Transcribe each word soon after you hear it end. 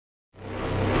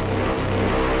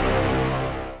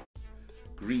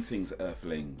Greetings,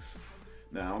 Earthlings.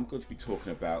 Now I'm going to be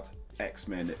talking about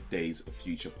X-Men Days of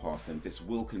Future Past, and this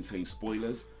will contain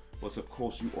spoilers, but of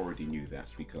course you already knew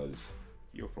that because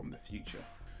you're from the future.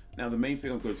 Now the main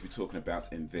thing I'm going to be talking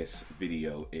about in this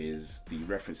video is the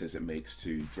references it makes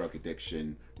to drug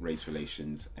addiction, race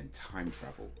relations, and time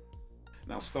travel.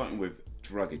 Now starting with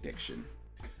drug addiction.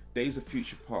 Days of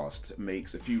Future Past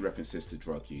makes a few references to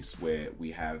drug use, where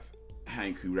we have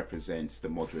Hank, who represents the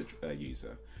moderate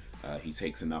user. He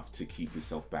takes enough to keep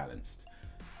himself balanced.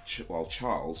 While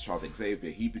Charles Xavier,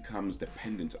 he becomes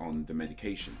dependent on the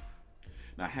medication.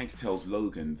 Now Hank tells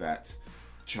Logan that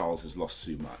Charles has lost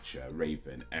too much.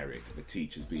 Raven, Eric, the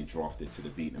teachers being drafted to the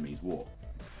Vietnamese War.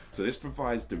 So this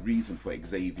provides the reason for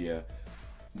Xavier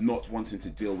not wanting to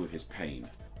deal with his pain.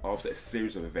 After a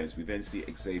series of events, we then see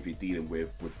Xavier dealing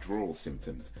with withdrawal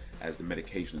symptoms as the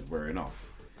medication is wearing off.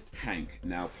 Hank,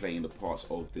 now playing the part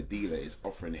of the dealer, is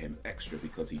offering him extra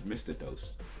because he'd missed a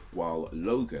dose, while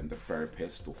Logan, the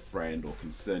therapist or friend or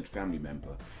concerned family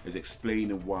member, is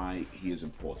explaining why he is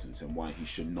important and why he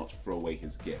should not throw away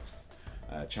his gifts.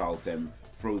 Charles then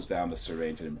throws down the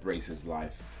syringe and embraces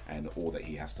life and all that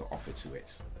he has to offer to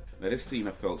it. Now this scene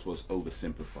I felt was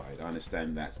oversimplified. I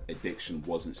understand that addiction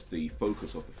wasn't the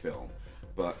focus of the film,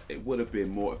 but it would have been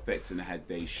more effective had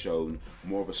they shown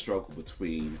more of a struggle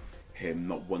between him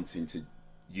not wanting to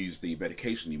use the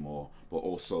medication anymore, but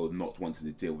also not wanting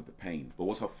to deal with the pain. But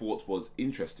what I thought was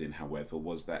interesting, however,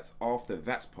 was that after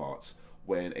that part,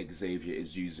 when Xavier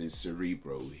is using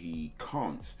Cerebro, he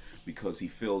can't because he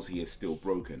feels he is still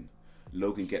broken.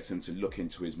 Logan gets him to look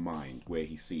into his mind where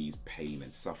he sees pain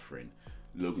and suffering.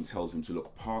 Logan tells him to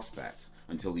look past that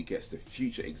until he gets to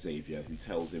future Xavier, who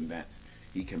tells him that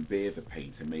he can bear the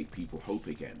pain to make people hope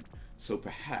again. So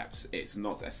perhaps it's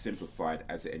not as simplified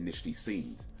as it initially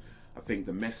seemed. I think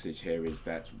the message here is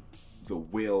that the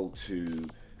will to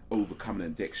overcome an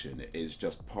addiction is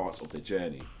just part of the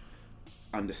journey.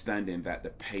 Understanding that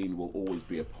the pain will always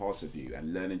be a part of you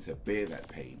and learning to bear that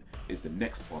pain is the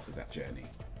next part of that journey.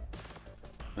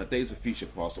 Now Days of Future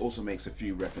Past also makes a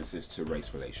few references to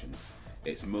race relations.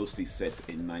 It's mostly set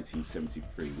in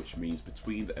 1973, which means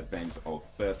between the events of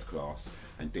First Class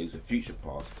and Days of Future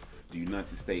Past, the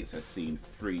United States has seen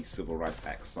 3 Civil Rights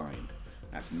Acts signed.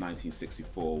 That's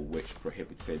 1964, which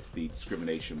prohibited the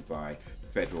discrimination by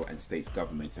federal and state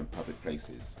government in public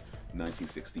places,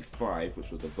 1965, which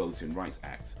was the Voting Rights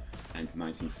Act, and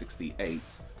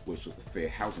 1968, which was the Fair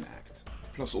Housing Act,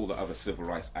 plus all the other Civil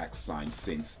Rights Acts signed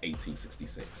since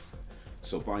 1866.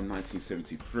 So by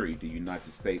 1973, the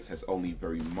United States has only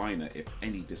very minor, if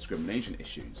any, discrimination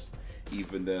issues.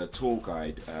 Even the tour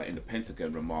guide in the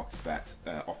Pentagon remarks that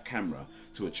off camera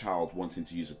to a child wanting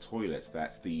to use a toilet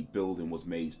that the building was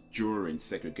made during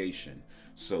segregation,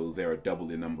 so there are double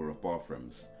the number of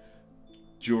bathrooms.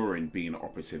 During being an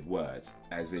operative word,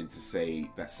 as in to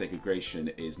say that segregation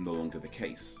is no longer the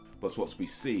case. But what we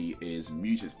see is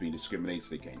mutants being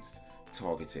discriminated against,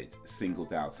 targeted,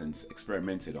 singled out and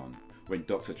experimented on. When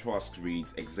Dr. Trask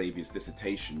reads Xavier's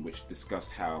dissertation, which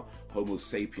discussed how Homo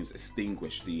sapiens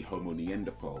extinguished the Homo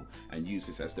Neanderthal and used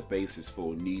this as the basis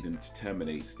for needing to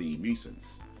terminate the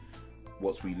mutants.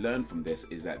 What we learn from this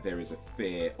is that there is a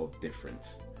fear of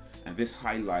difference. And this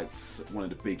highlights one of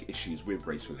the big issues with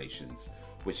race relations,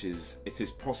 which is it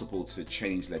is possible to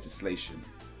change legislation,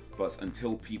 but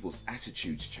until people's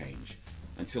attitudes change,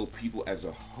 until people as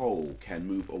a whole can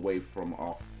move away from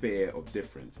our fear of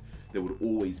difference, there would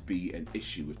always be an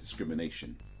issue with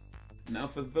discrimination. Now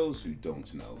for those who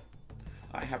don't know,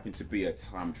 I happen to be a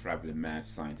time-traveling mad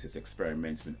scientist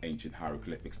experimenting with ancient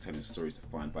hieroglyphics, telling stories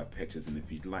defined by pictures, and if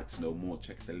you'd like to know more,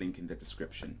 check the link in the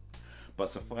description. But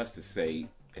suffice to say,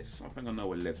 it's something I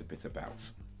know a little bit about.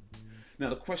 Now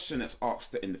the question that's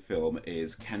asked in the film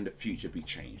is, can the future be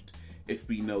changed? If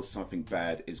we know something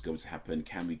bad is going to happen,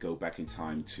 can we go back in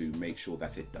time to make sure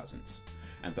that it doesn't?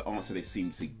 And the answer they seem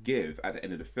to give at the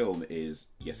end of the film is,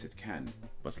 yes it can.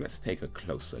 But let's take a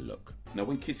closer look. Now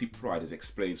when Kitty Pryde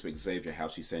explains to Xavier how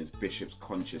she sends Bishop's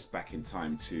conscious back in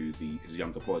time to his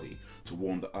younger body to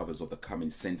warn the others of the coming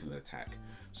Sentinel attack,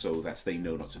 so that they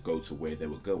know not to go to where they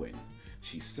were going,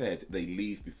 she said they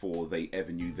leave before they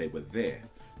ever knew they were there,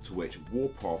 to which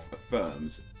Warpath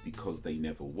affirms because they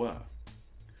never were.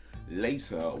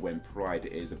 Later, when Pryde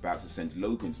is about to send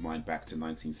Logan's mind back to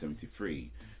 1973,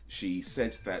 she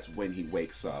said that when he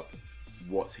wakes up,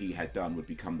 what he had done would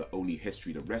become the only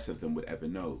history the rest of them would ever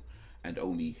know, and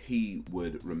only he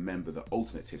would remember the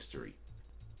alternate history.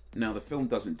 Now the film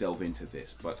doesn't delve into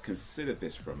this, but consider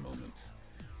this for a moment.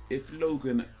 If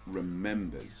Logan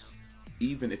remembers,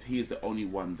 even if he is the only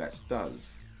one that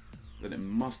does, then it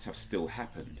must have still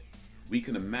happened. We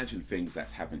can imagine things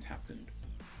that haven't happened.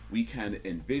 We can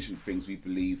envision things we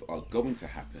believe are going to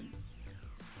happen,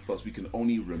 but we can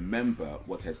only remember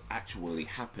what has actually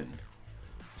happened.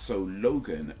 So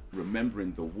Logan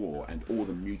remembering the war and all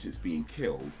the mutants being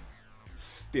killed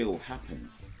still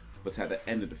happens. But at the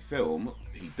end of the film,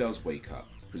 he does wake up,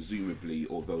 presumably,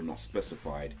 although not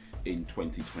specified, in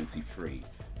 2023.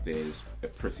 There's a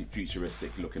pretty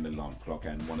futuristic looking alarm clock,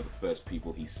 and one of the first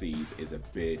people he sees is a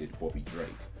bearded Bobby Drake.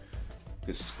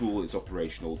 The school is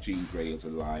operational, Jean Grey is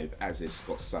alive, as is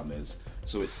Scott Summers,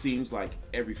 so it seems like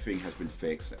everything has been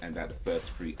fixed and that the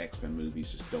first 3 X-Men movies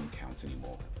just don't count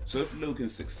anymore. So if Logan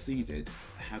succeeded,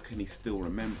 how can he still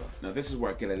remember? Now this is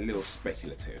where I get a little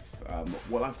speculative.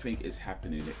 What I think is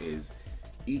happening is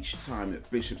each time that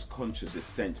Bishop's conscience is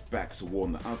sent back to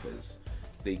warn the others,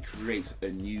 they create a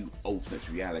new alternate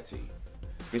reality.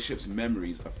 Bishop's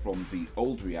memories are from the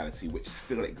old reality which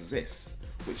still exists,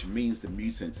 which means the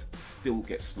mutants still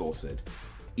get slaughtered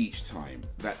each time.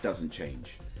 That doesn't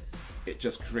change. It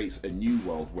just creates a new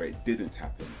world where it didn't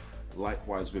happen.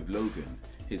 Likewise with Logan,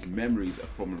 his memories are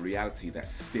from a reality that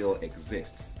still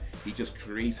exists. He just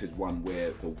created one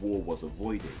where the war was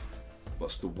avoided,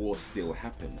 but the war still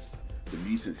happens. The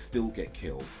mutants still get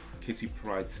killed. Kitty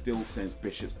Pryde still sends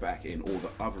Bishops back in all the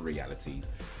other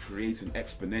realities, creating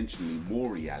exponentially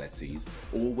more realities,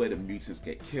 all where the mutants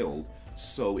get killed,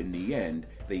 so in the end,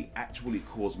 they actually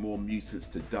cause more mutants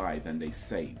to die than they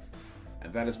save.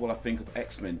 And that is what I think of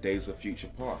X-Men Days of Future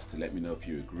Past. Let me know if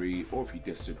you agree or if you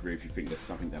disagree, if you think there's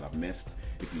something that I've missed.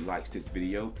 If you liked this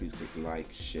video, please click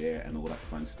like, share and all that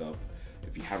fun stuff.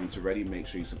 If you haven't already, make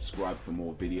sure you subscribe for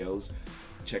more videos.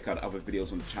 Check out other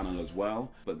videos on the channel as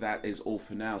well. But that is all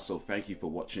for now, so thank you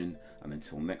for watching, and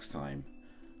until next time,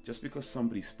 just because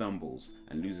somebody stumbles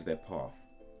and loses their path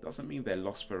doesn't mean they're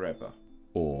lost forever.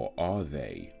 Or are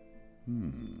they?